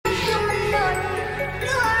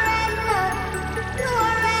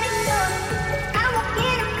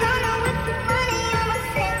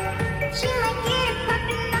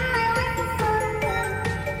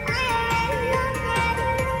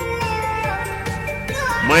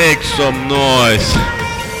Make some noise.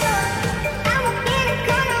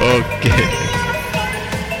 Okay.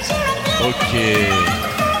 Okay.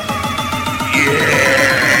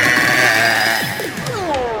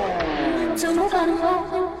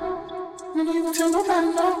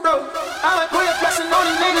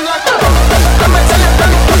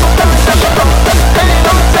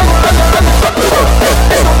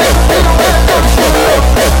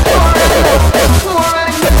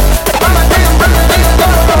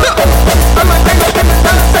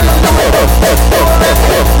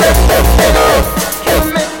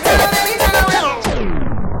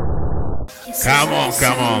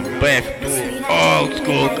 Come on, back to old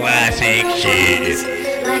school classic shit.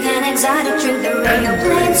 Like an exotic drink, the radio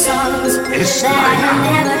playing songs that I have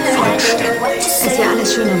never heard. What you say? Ist ja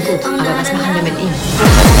alles schön und gut, aber was machen wir mit ihm?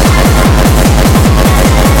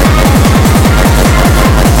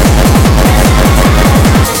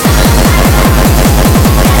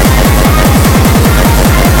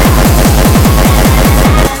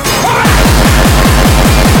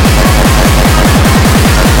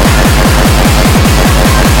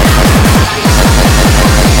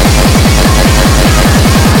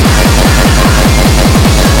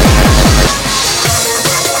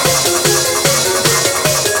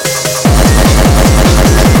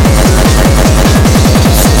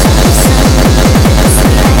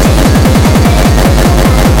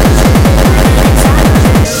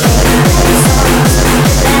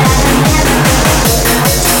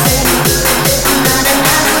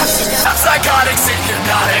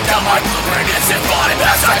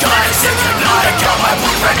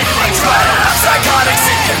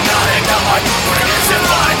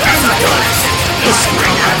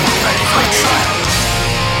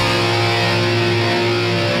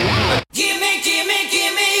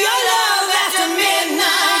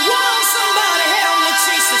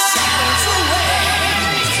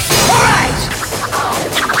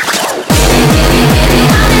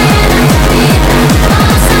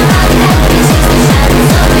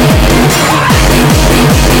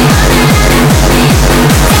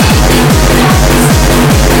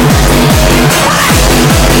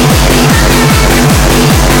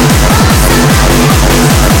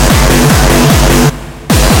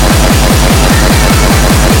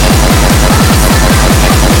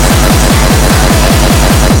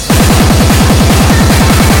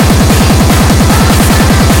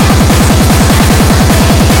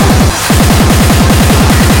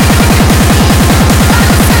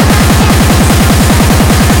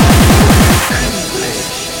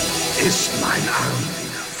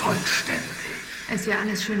 Ist ja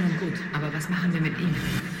alles schön und gut, aber was machen wir mit ihm?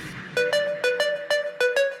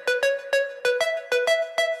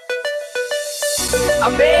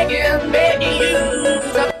 I'm begging you,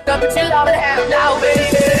 to chill out and have now, baby.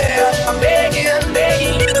 I'm begging you,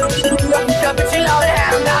 to chill out and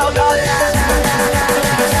have now, darling.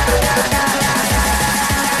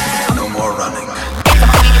 No more running.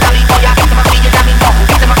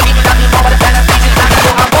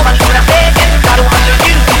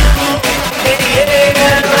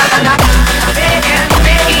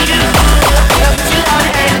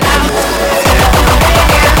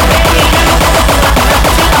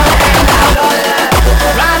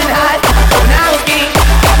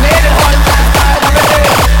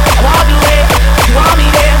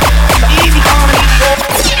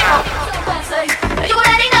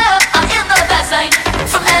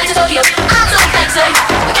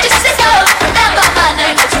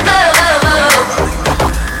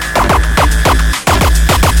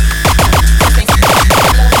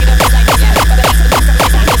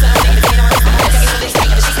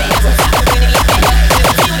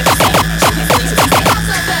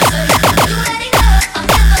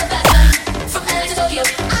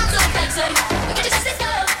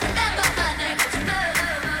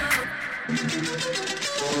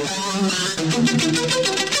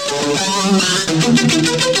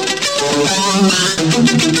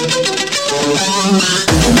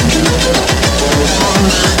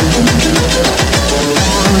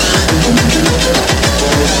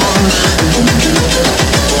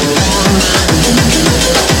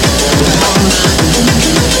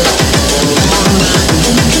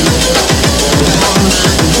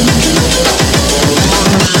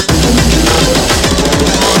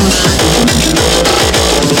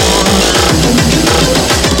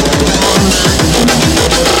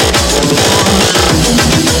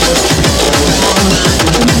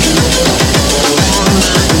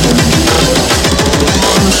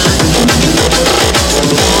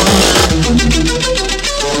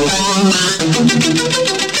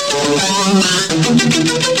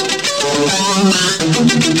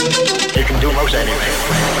 You can do most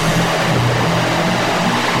anything.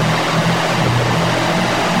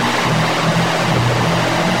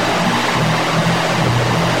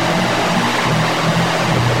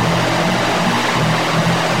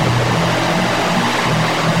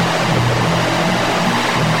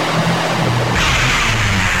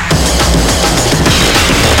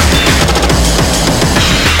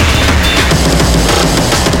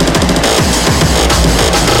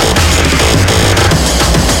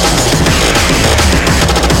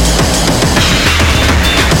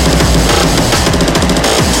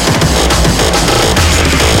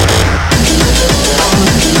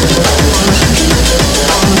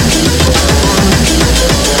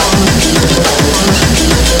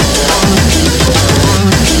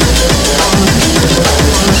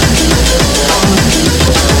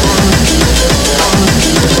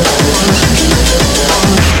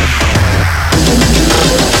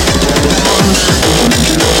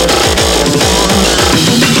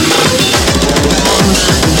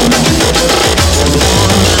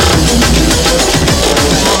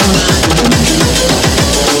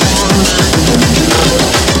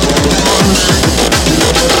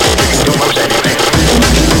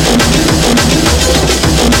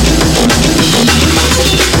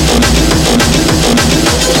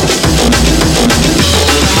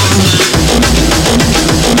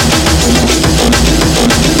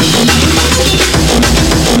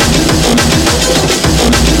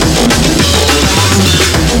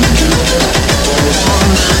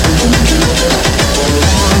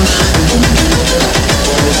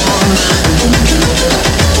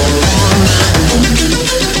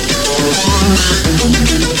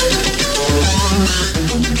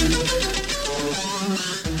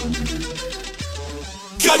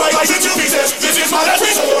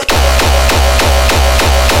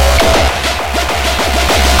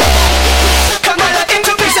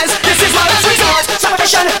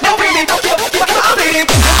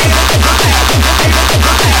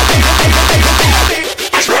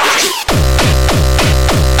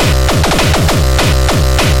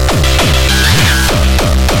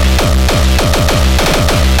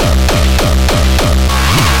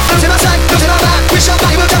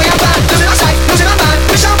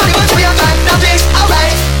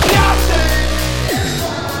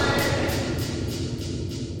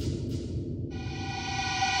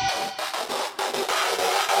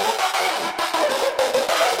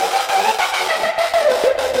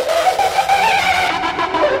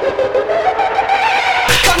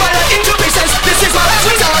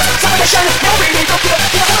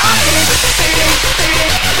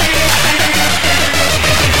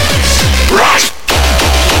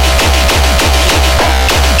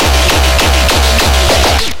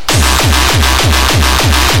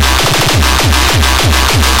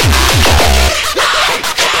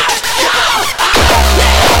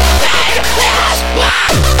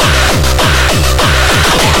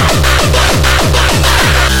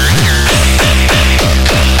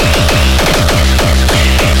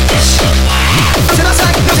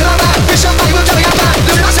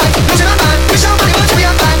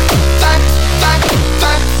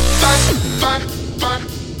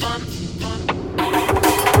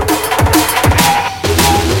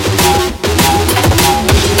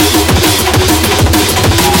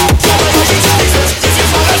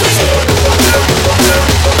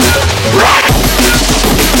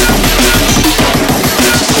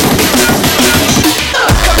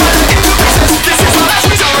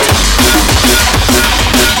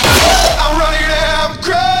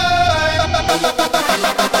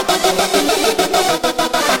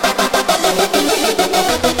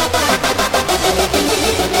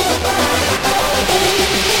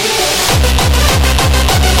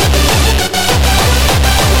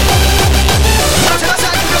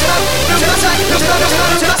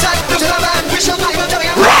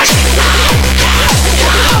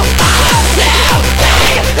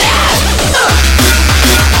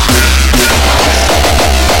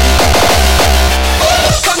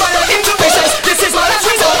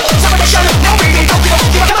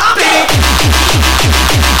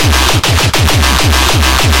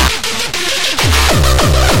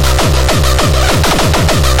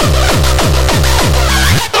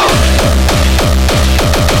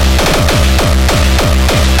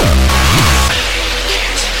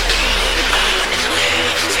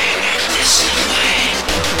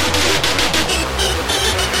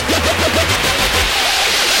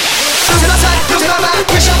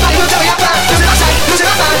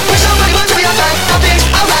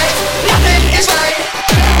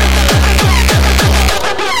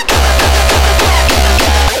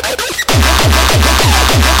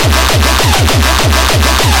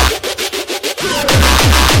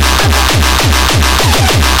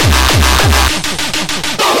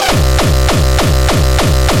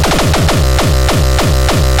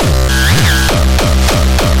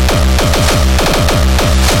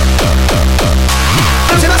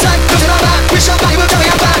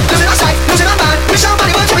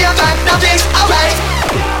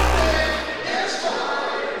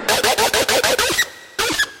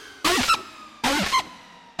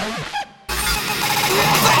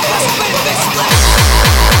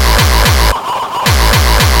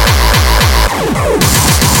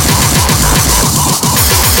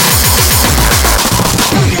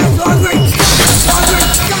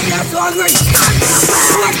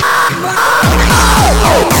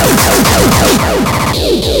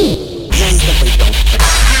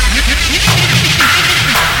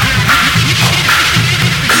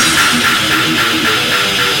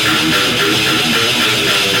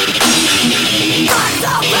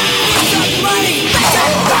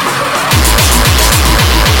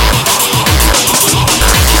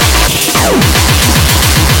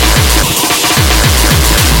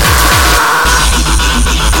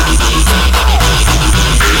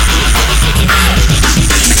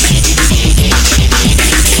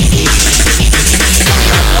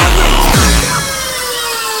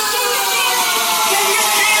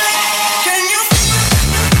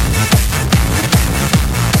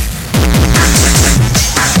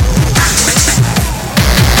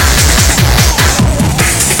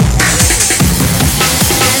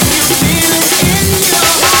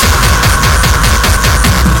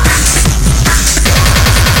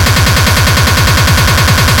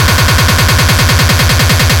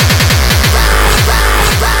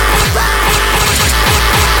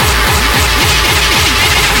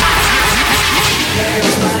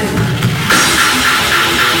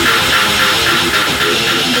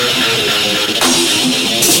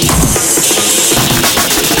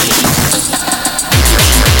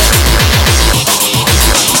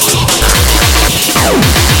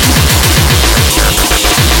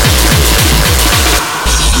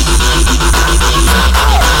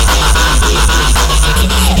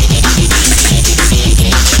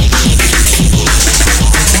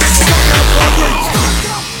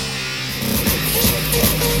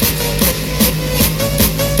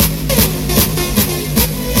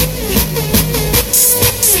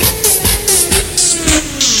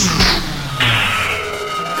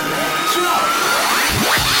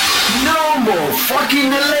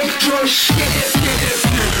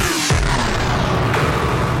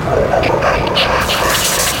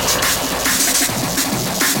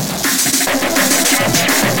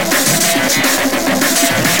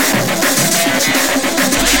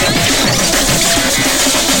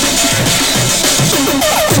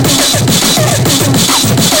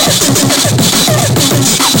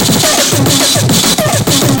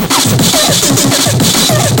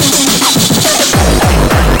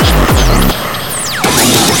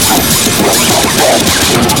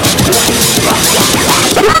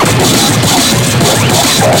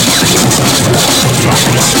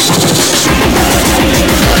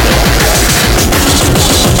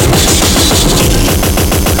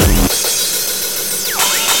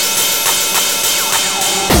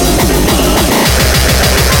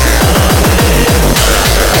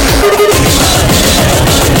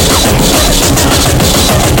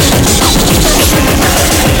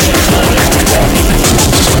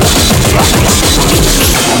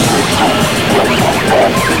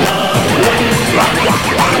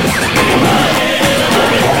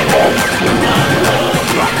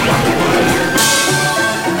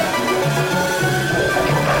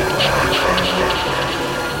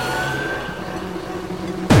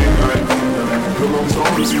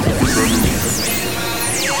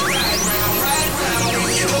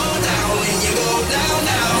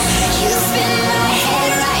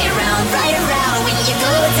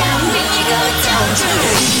 You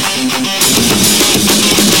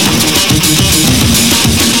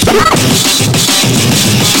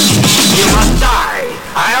must die.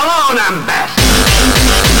 I alone am best.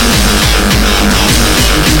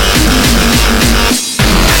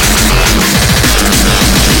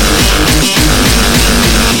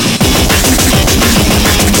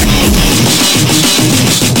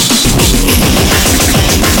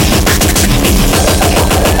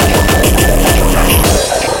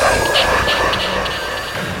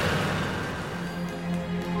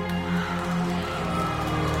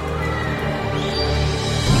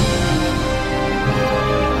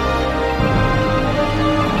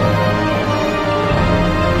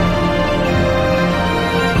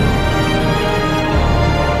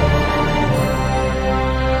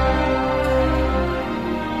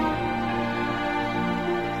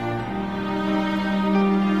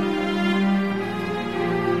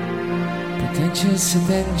 Pretentious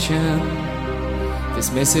attention,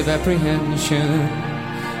 dismissive apprehension.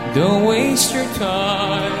 Don't waste your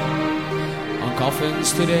time on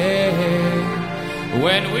coffins today.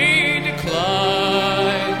 When we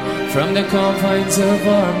decline from the confines of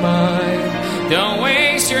our mind, don't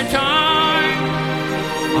waste your time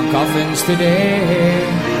on coffins today.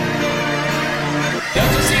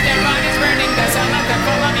 Don't you see their bodies burning, desolate and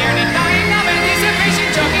full of yearning, dying of anticipation,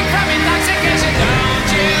 choking from intoxication? Don't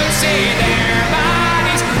you see their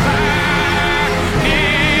bodies burning?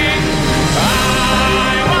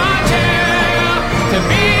 I want you to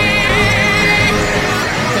be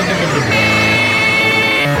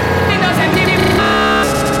in those empty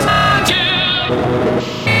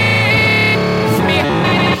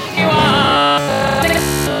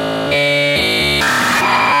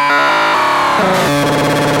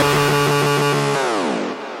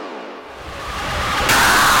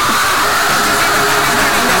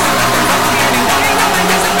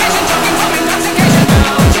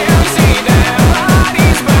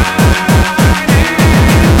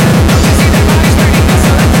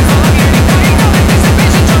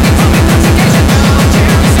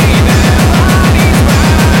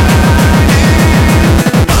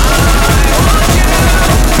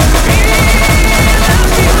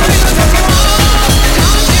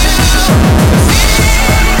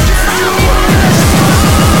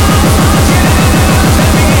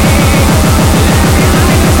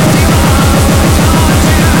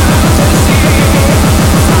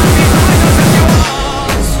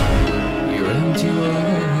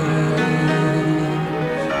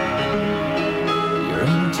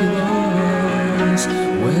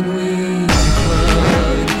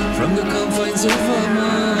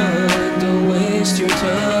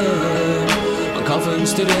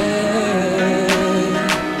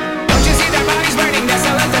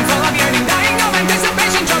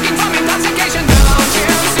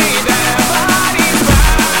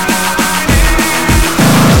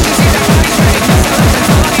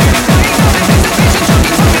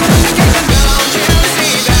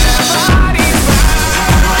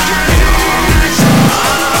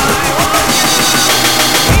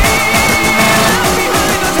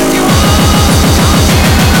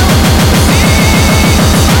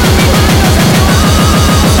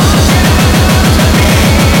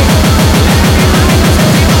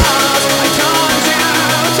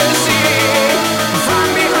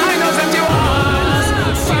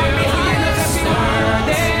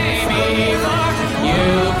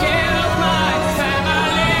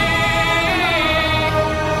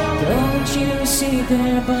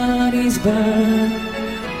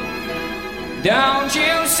Don't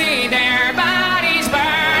you see their bodies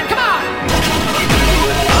burn? Come on!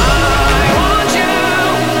 I want you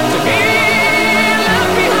to be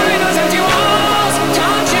left behind those empty walls.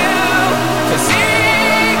 Don't you to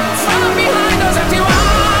see from behind those empty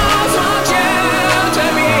walls? Want you to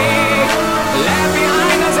be left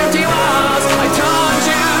behind those empty walls. I told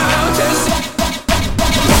you to see.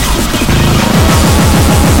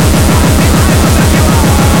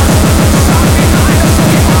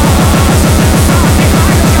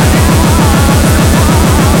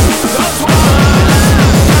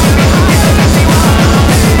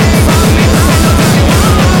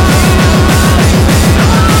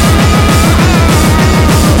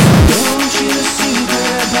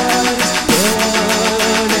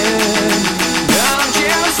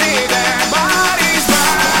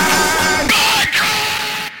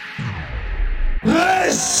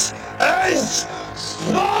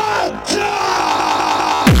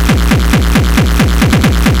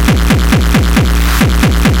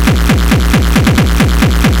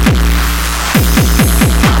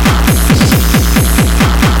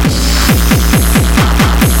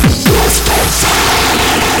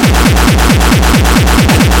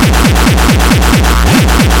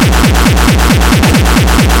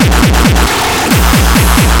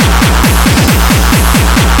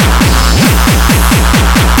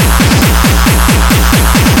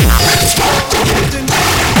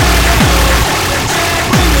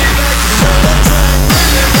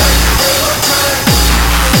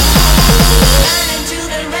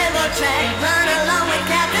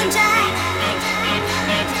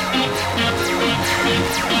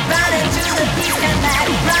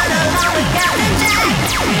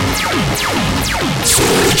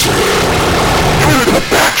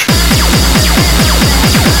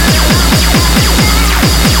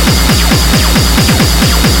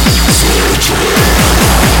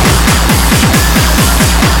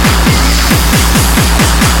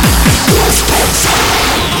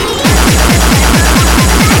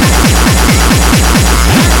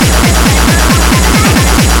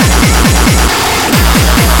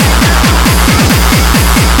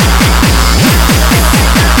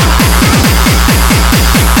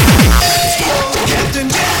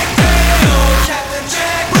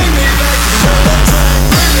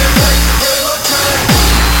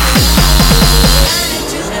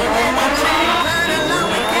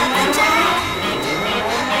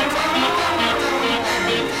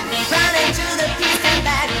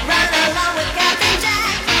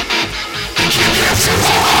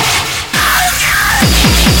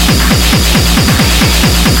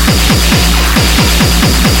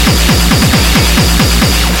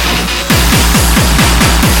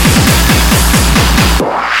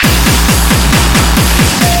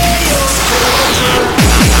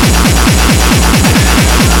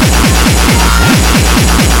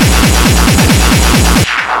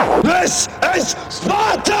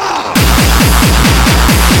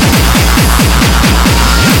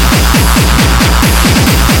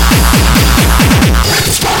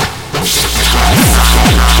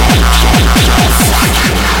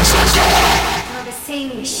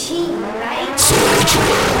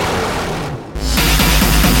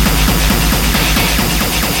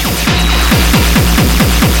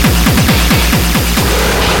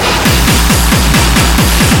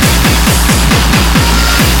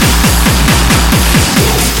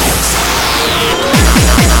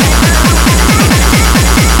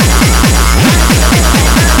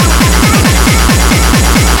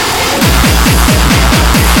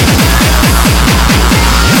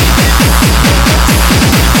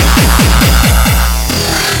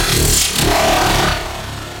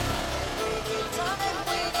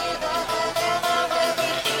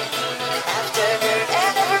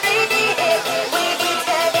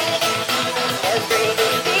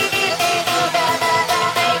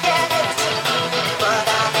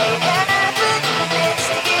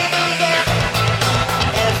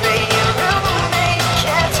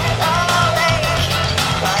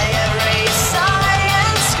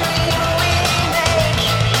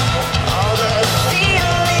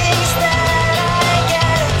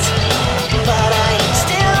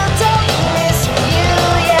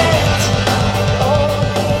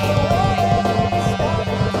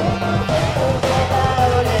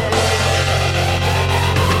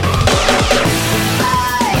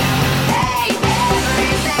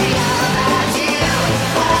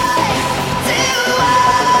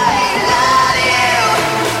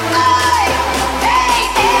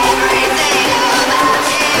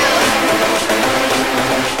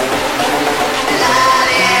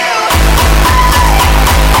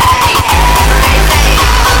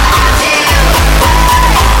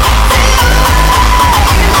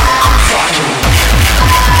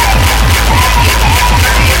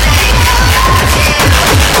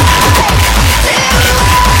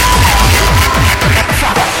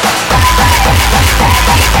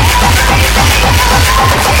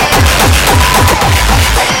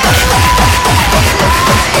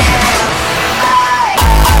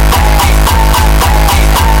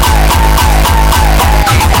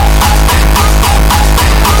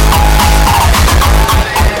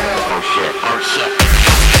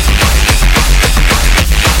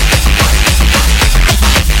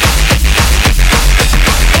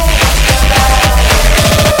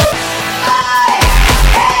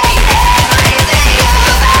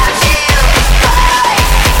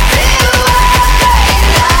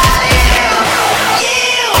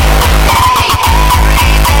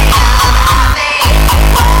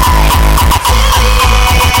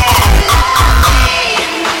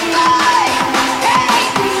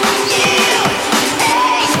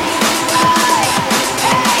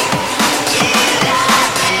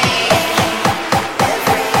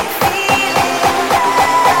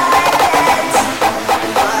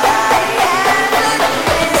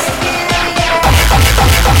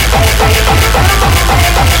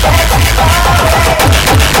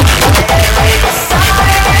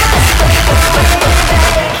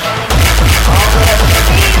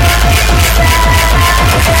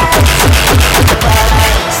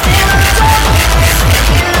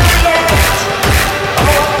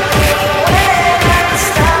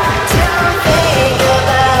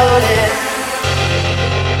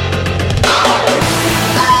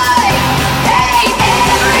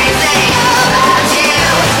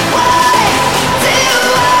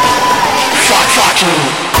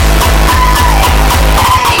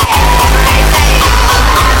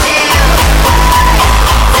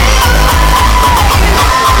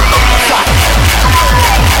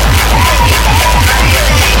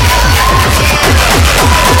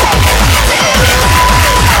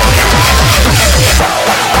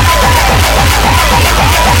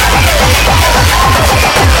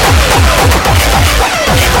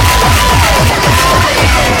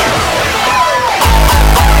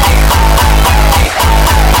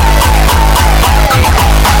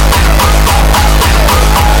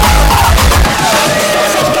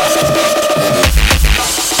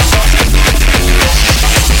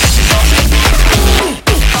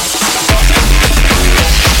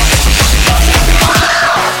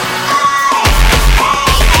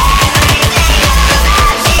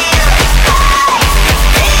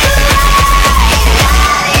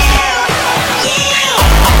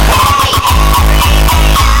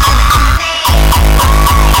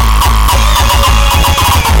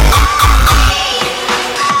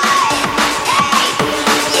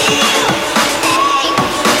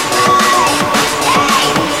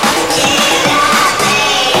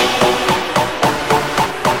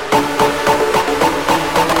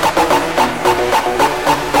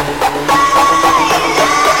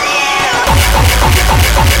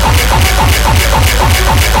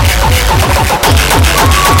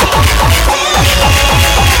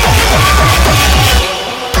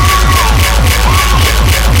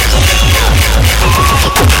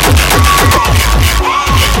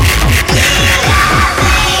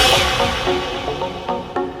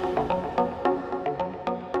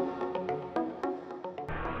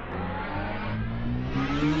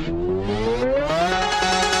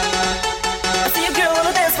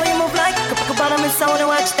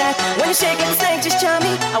 touch that. When you shake like a snake, just charm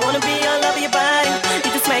me. I wanna be all over your body.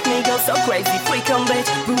 You just make me go so crazy. Freak on bitch,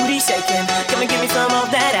 booty shaking. Come and give me some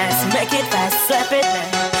of that ass. Make it fast, slap it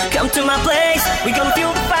now. Come to my place, we gonna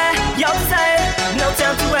fuel the fire. Your desire, no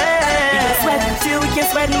time to wait. We gonna sweat till we can't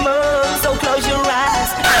sweat anymore. So close your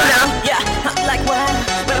eyes. Now, yeah, hot like wine,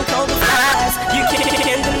 but I'm cold as ice. You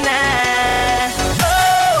can't deny.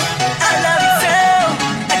 Oh, I love you so.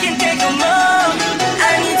 I can't take no more.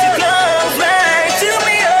 I need you close right to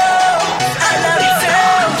me. Oh, I love you so.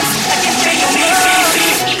 I can't take no more. I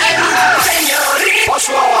need you,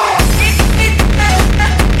 señorita.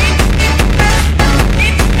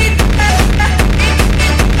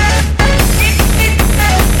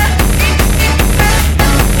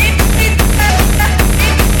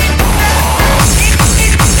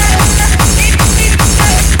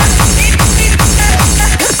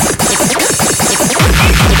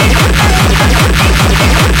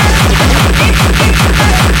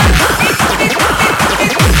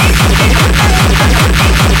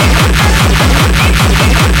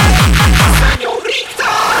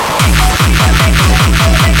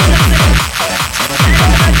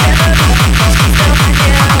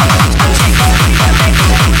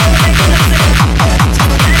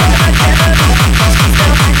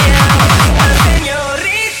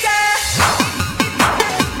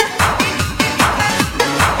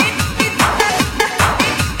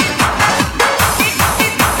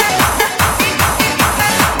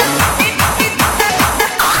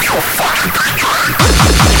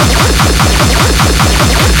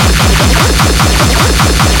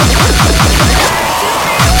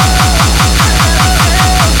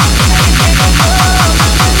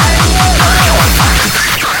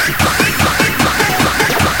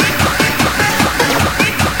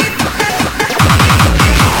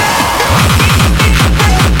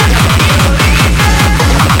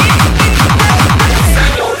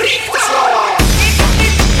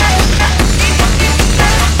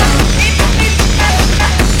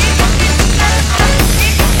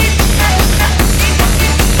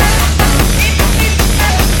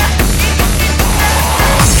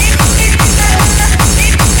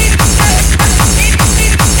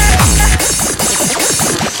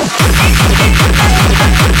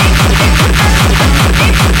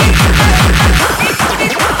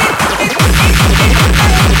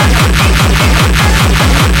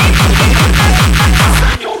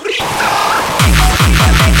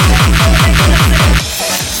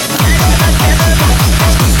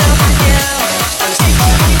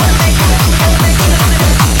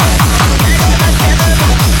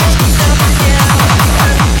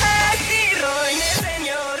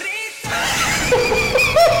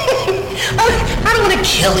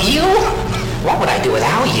 Kill you? What would I do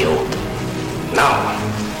without you? No,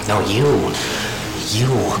 you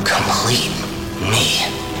complete me.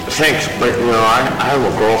 Thanks, but I have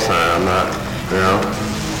a girlfriend. I'm not, I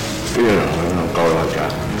don't go like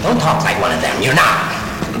that. Don't talk like one of them. You're not.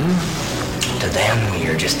 To them,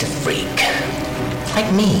 you're just a freak.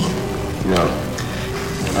 Like me. No,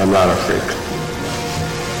 I'm not a freak.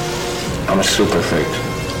 I'm a super freak.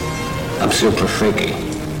 I'm super freaky.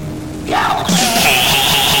 Yeah.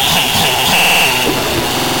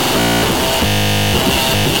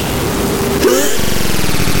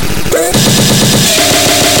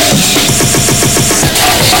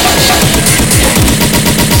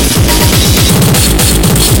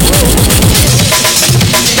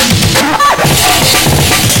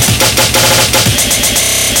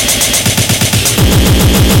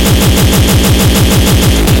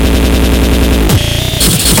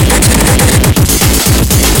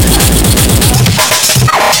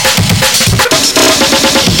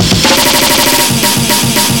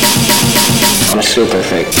 Super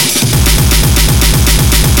fake.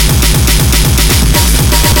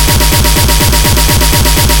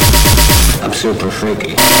 I'm super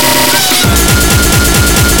freaky.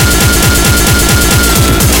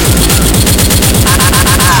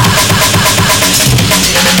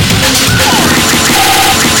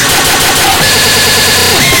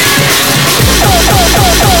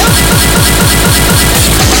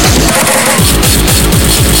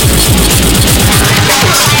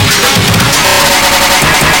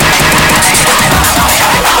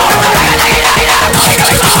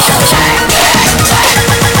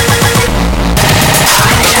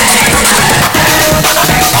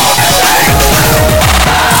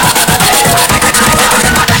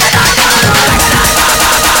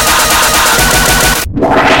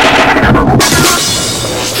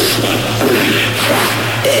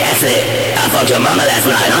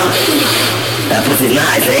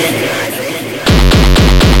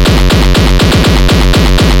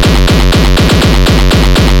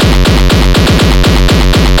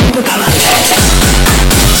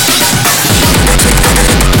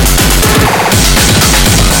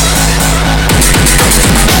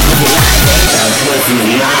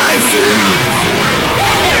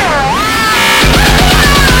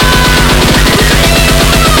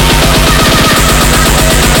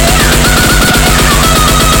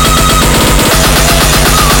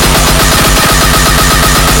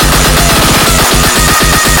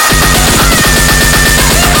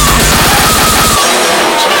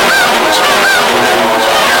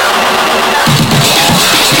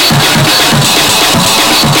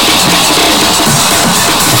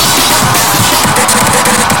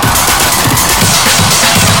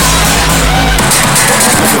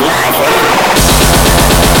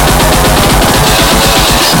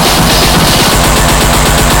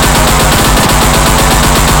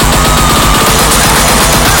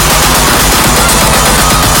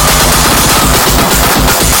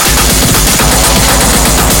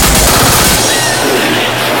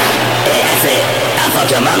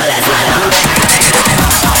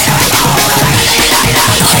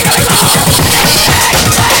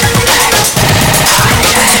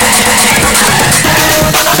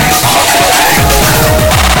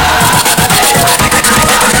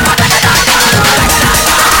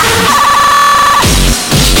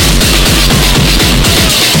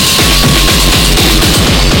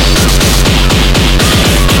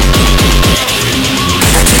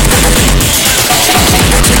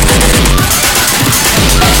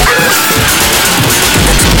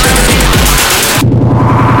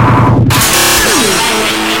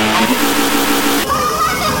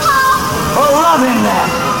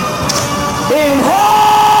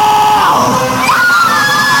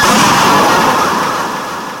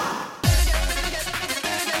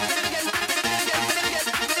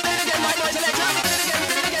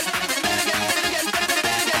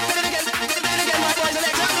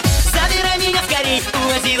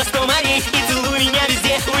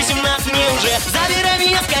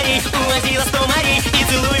 увозила 100 морей. И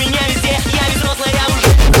целуй меня везде, я ведь взрослая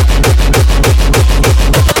уже.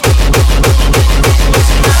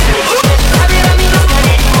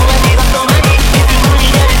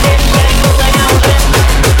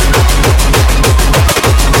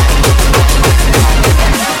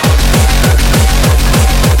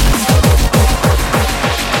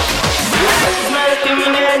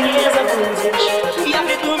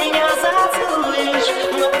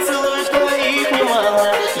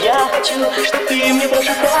 Что ты мне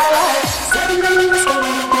прошептала? Забирай меня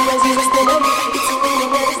скорее, увози за 100 морей. И целуй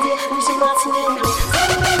меня везде, 18 мне уже.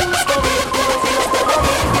 Забирай меня скорее, увози за 100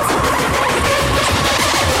 морей. И целуй меня везде, 18 мне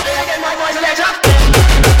уже.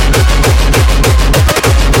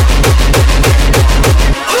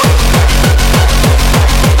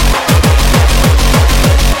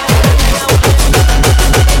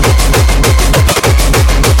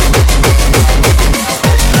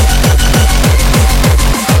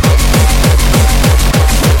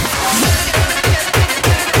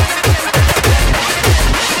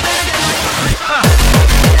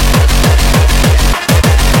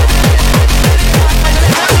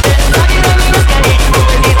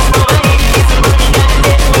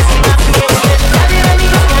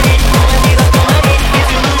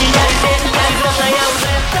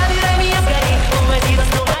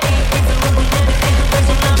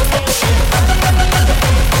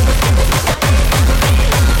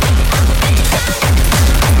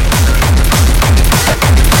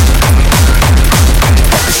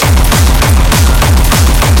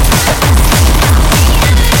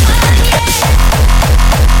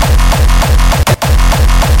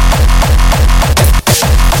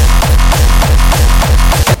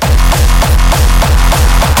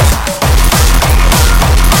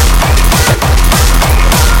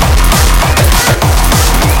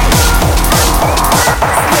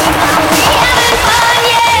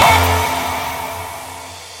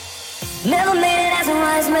 Never made it as a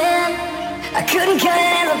wise man. I couldn't cut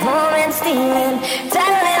it as a poor man stealing.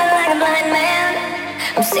 Tired of living like a blind man.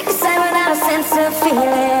 I'm sick of sight without a sense of feeling.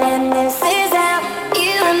 And this is how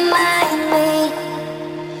you remind me.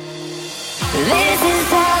 This is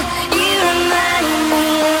how you remind me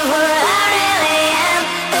of what I really am.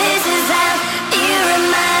 This is how you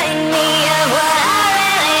remind me of what I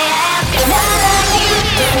really am. And I love you,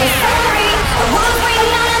 I'm sorry. I was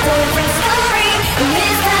waiting on a different story. And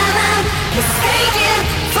this time I'm mistaken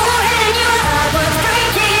for and your heart was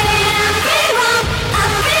breaking. And I'm been wrong,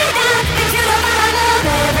 I've been down into the bottom of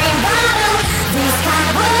every bottle. These kind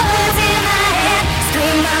of words in my head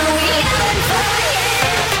scream out, we haven't fun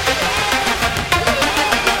yet.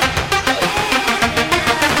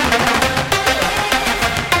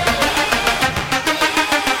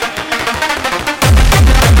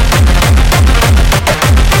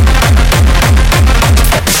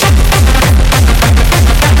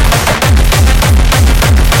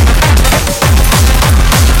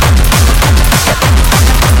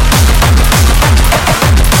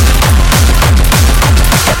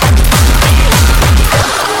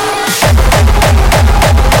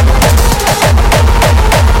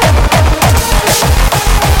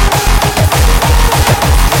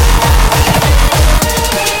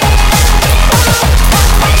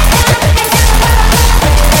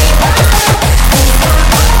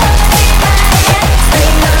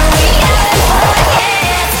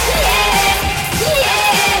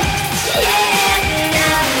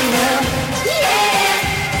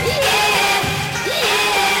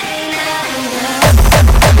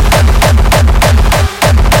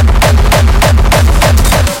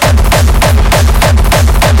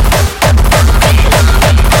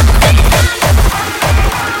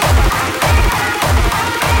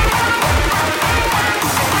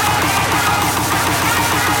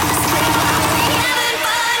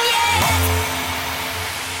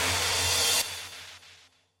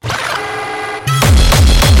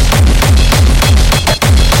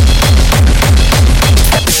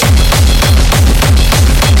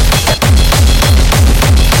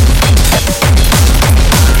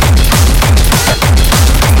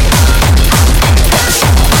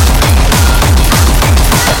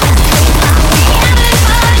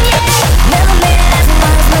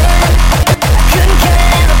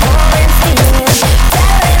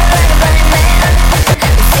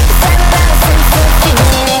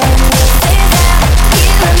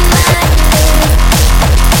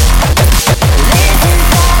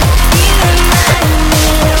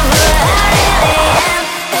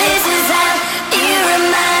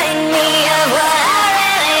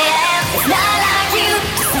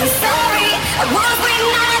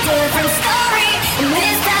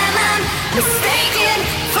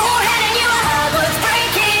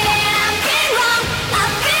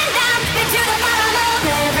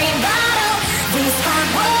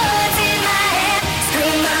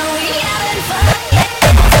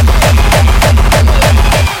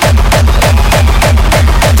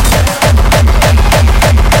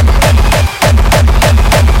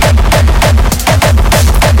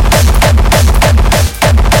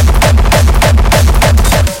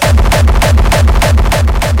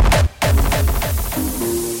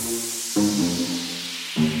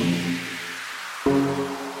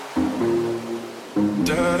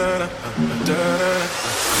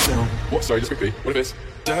 What? Sorry, just quickly. What if it's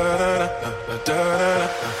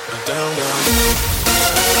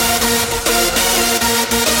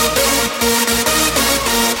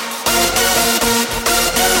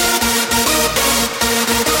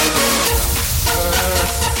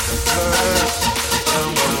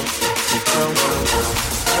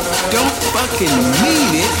Don't fucking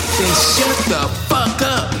mean it, then shut the fuck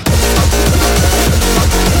up.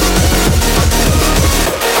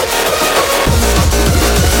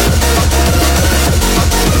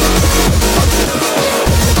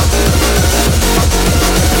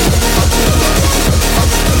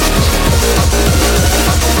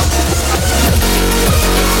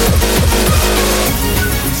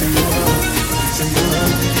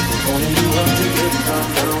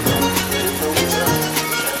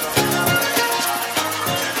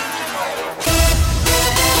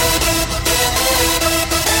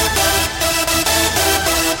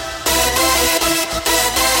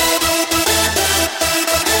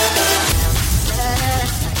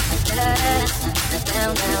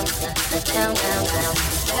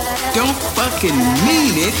 Don't fucking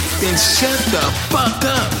mean it, then shut the fuck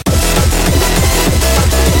up.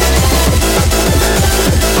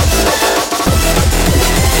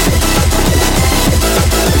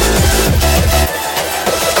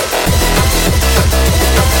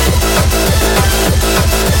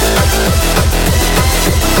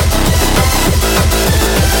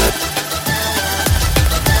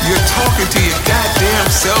 You're talking to your goddamn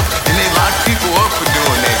self, and they lock people up for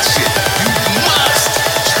doing that shit. You must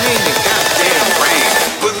train the goddamn brain.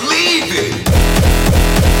 Believe it.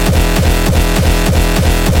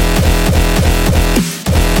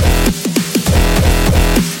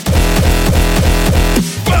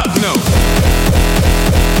 Fuck no.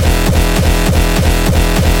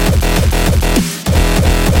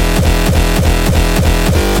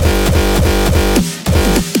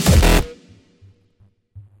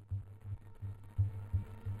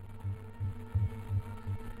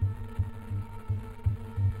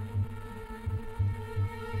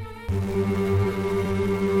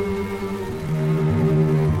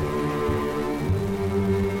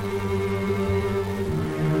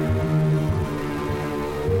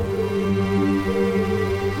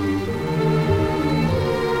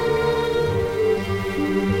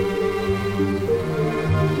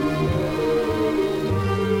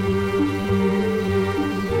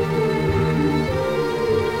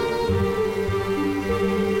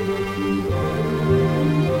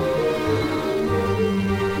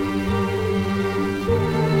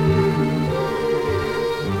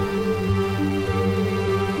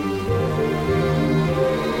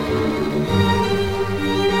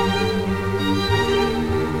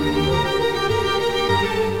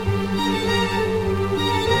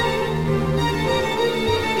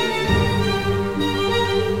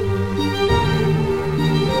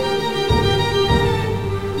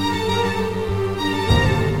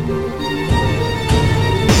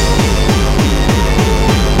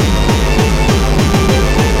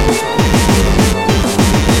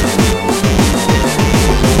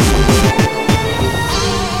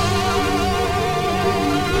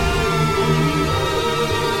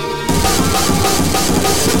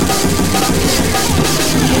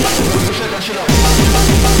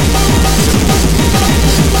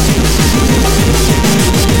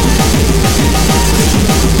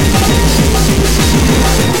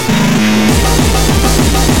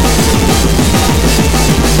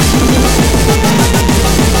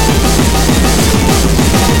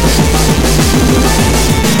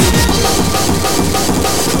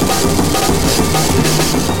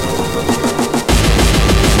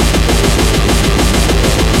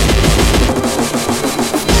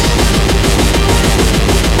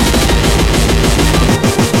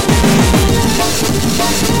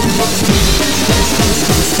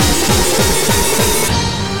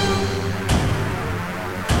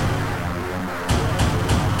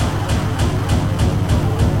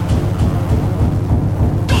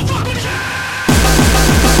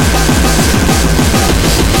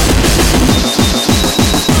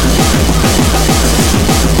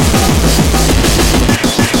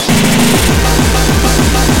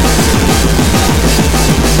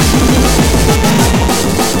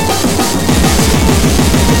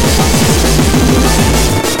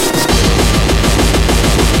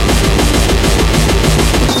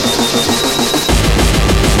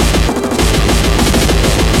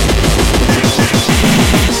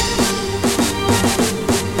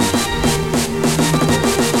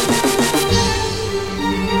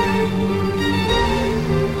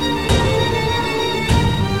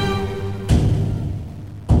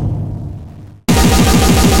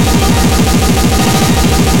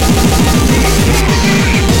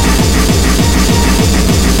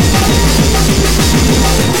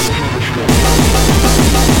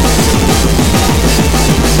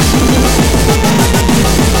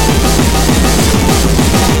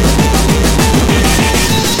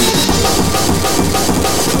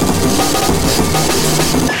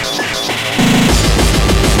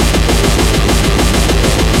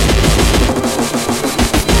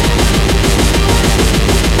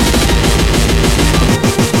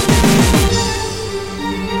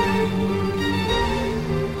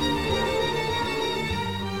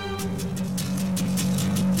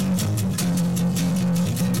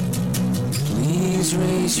 Please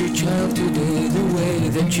raise your child today the way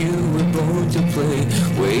that you were born to play,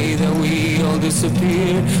 way that we all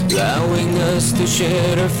disappear, allowing us to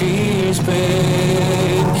shed our fears,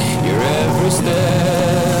 pain. Your every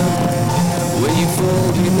step, when you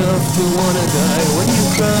fold enough to wanna die, when you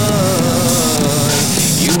cry,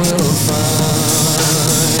 you will find.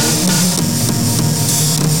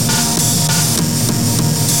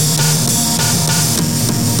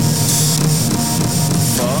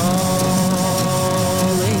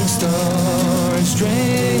 Falling stars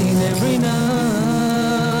drain every night.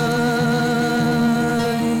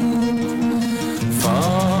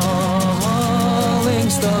 Falling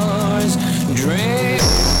stars drain.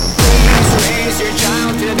 Please raise your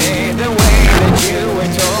child today the way that you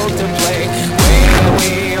were told to play, way that we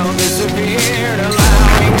all disappeared,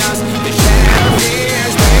 allowing us to share our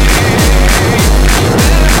fears, babe. Your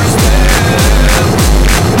every step,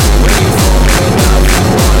 when you fall enough to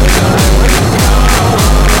wanna die, when you cry,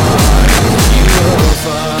 you will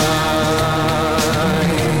find.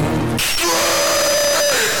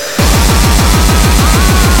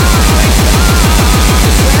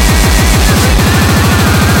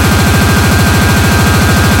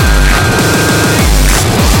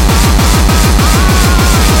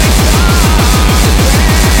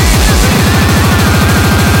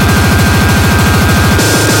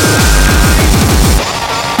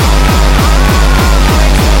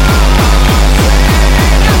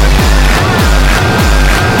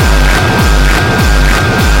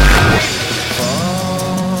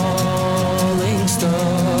 Falling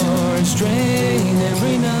stars drain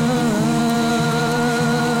every night.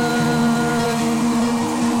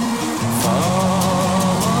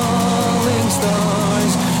 Falling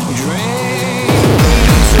stars drain.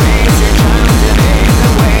 Please raise your child today the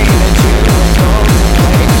way that you were told to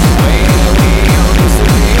play, way that we all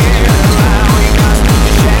disappeared, allowing us to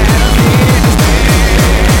share our fears,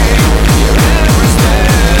 babe. Your every step,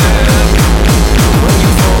 when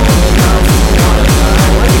you fall enough to wanna die,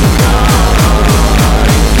 when you cry,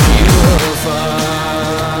 you will find.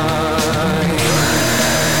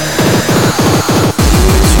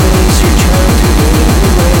 Please raise your child today the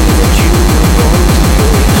way that you were born to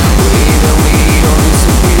play, way that we all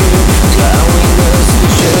disappeared, allowing us to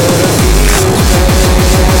share our fears, babe.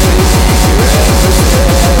 Your every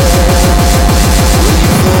step, when you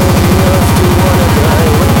fall enough to wanna die,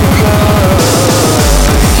 when you cry,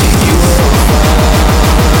 you will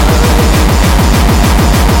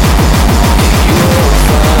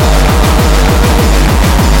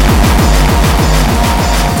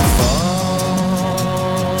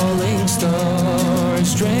falling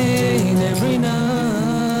stars drain every night.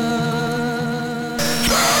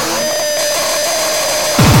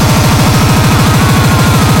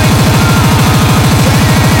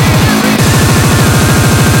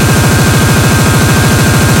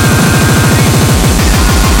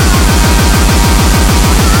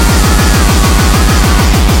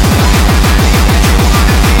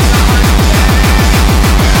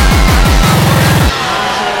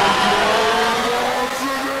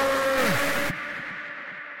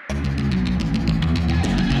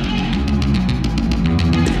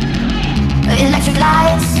 Electric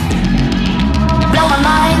lights blow my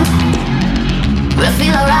mind. We'll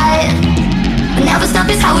feel alright. But never stop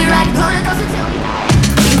is how we ride. Roller coaster till we die.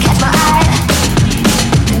 You catch my eye.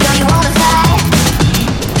 Girl, you wanna fly.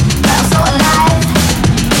 But I'm so alive.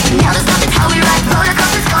 Never stop is how we ride. Roller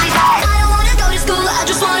coaster till we die. I don't wanna go to school. I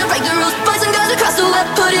just wanna break the rules. Boys and girls across the web.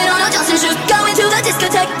 Put it on our Johnson shoes. Going to the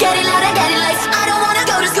discotheque. Getting loud and getting late. I don't wanna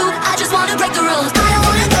go to school. I just wanna break the rules. I don't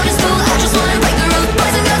wanna go to school. I just wanna break the rules.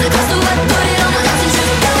 Boys and girls across the web. Put it on our Johnson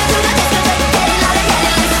shoes. Going to the discotheque. Getting loud and getting late. I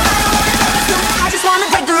don't wanna go to school. I just wanna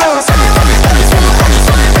break the rules. I don't wanna go to school. I just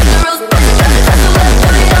wanna break the rules. Boys and girls across the web.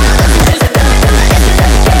 Put it on our Johnson shoes. Going to the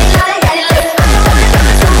discotheque. Getting loud and getting late. I don't wanna go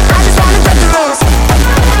to school. I just wanna break the rules.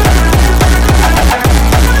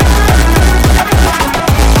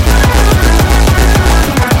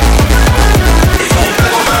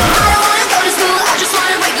 I don't wanna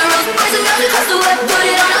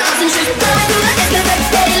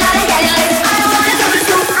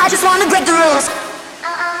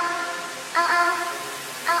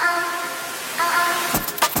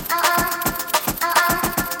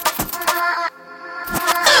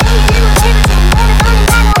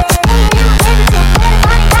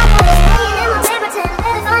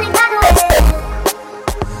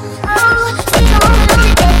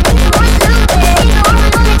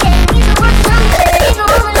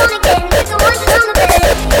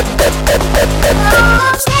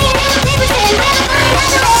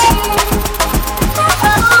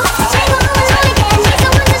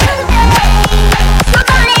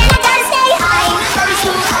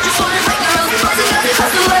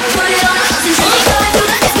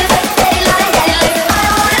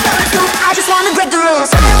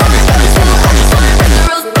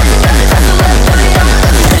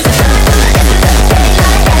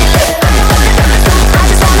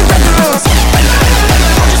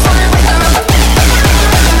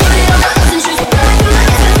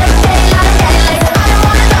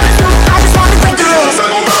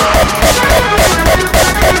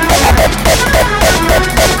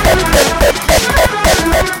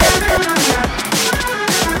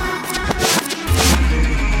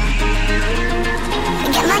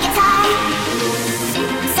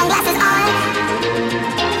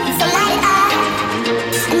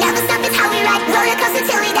never stop, it's how we ride roller coaster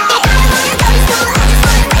till we die. I don't wanna go to school, I just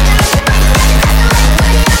wanna break the rules and break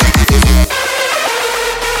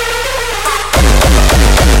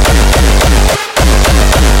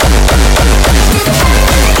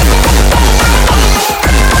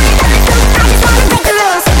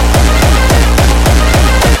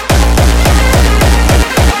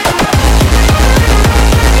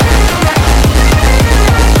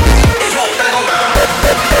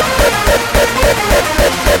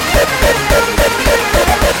the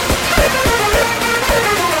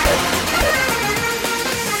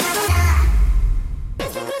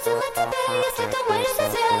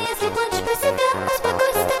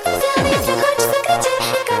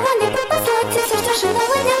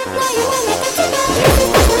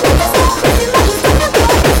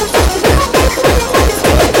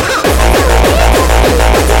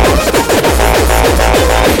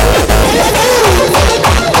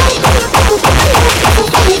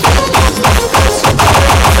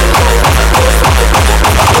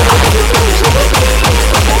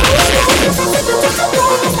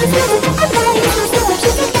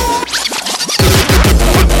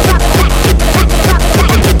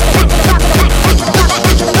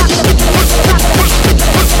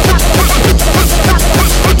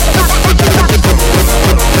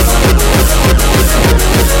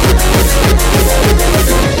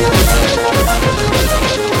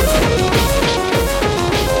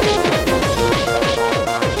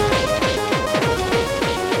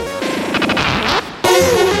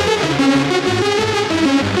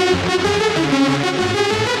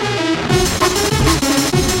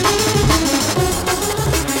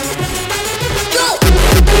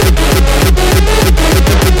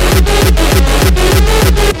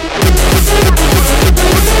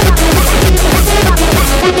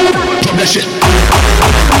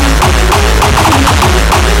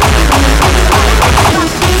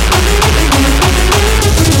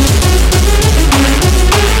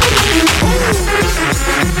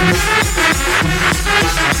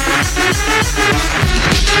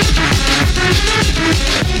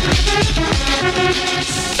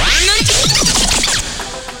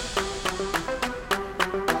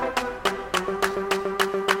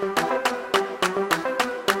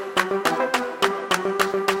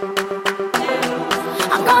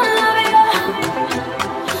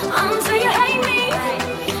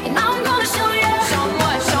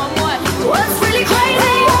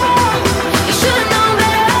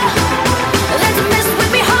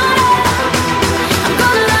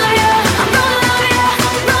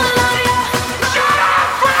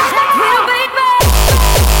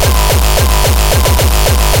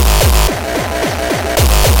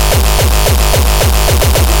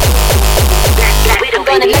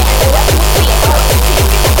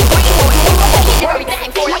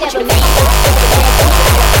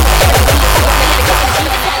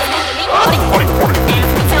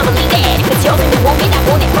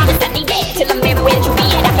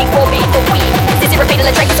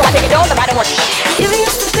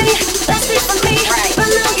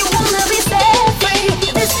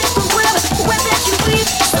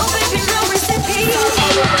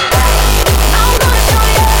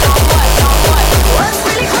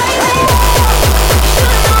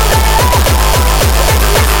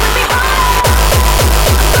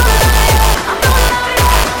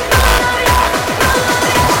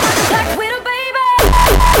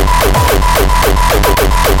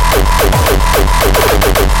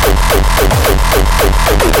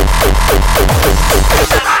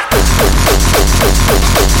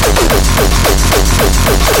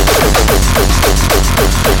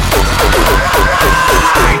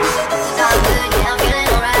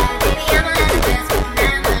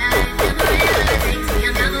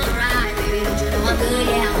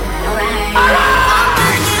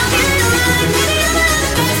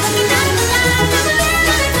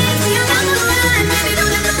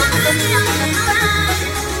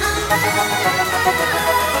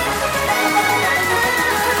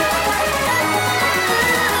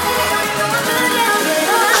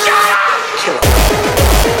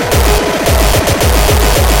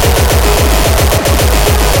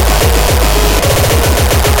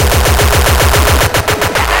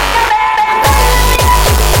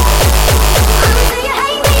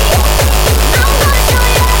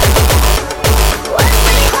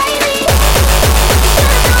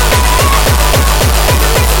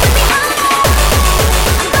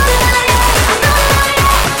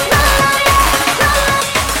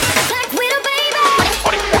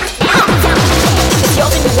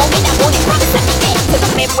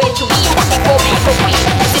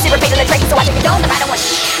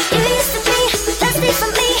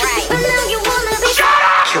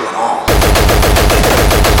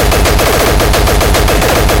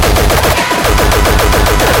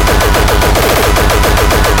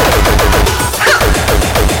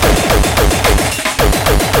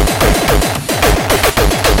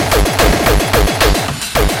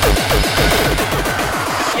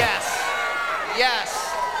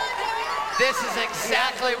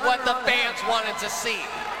wanted to see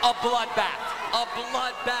a bloodbath. A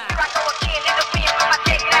bloodbath.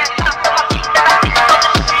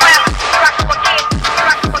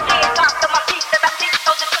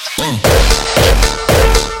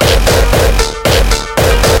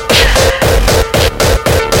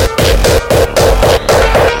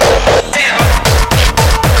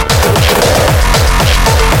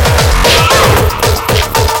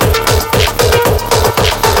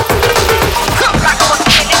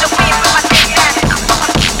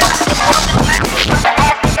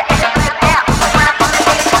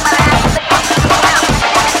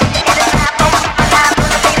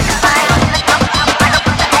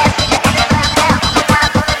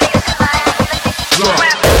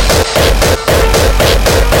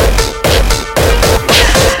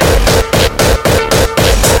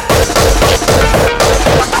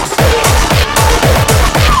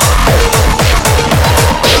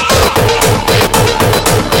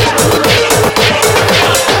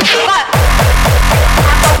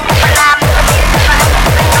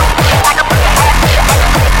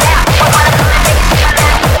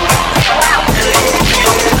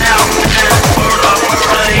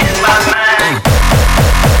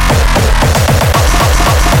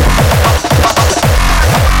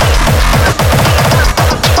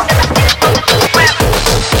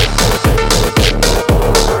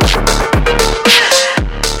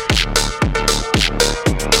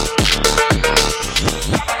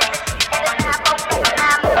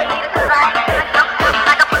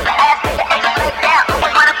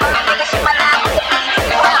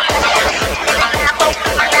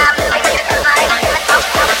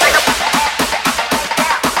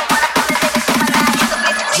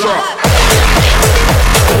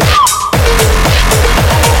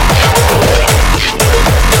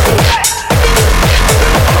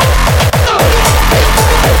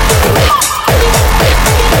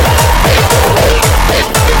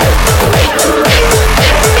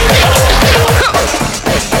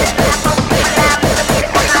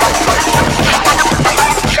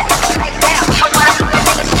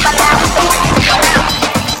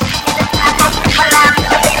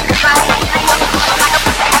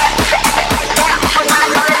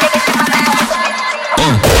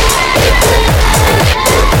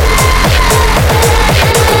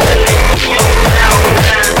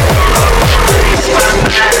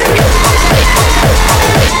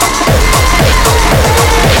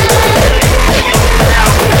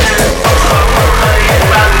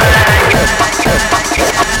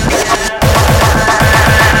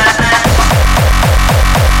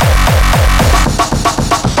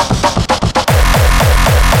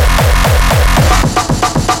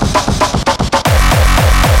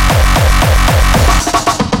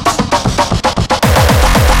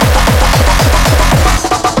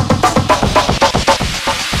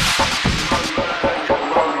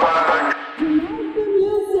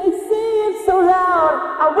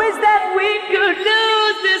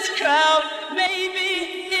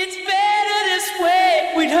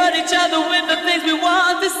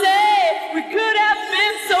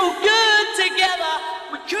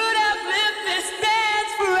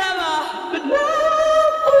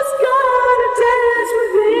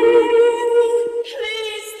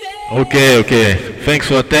 Okay. Thanks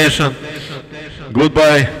for attention.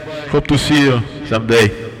 Goodbye. Hope to see you someday.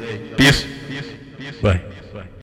 Peace.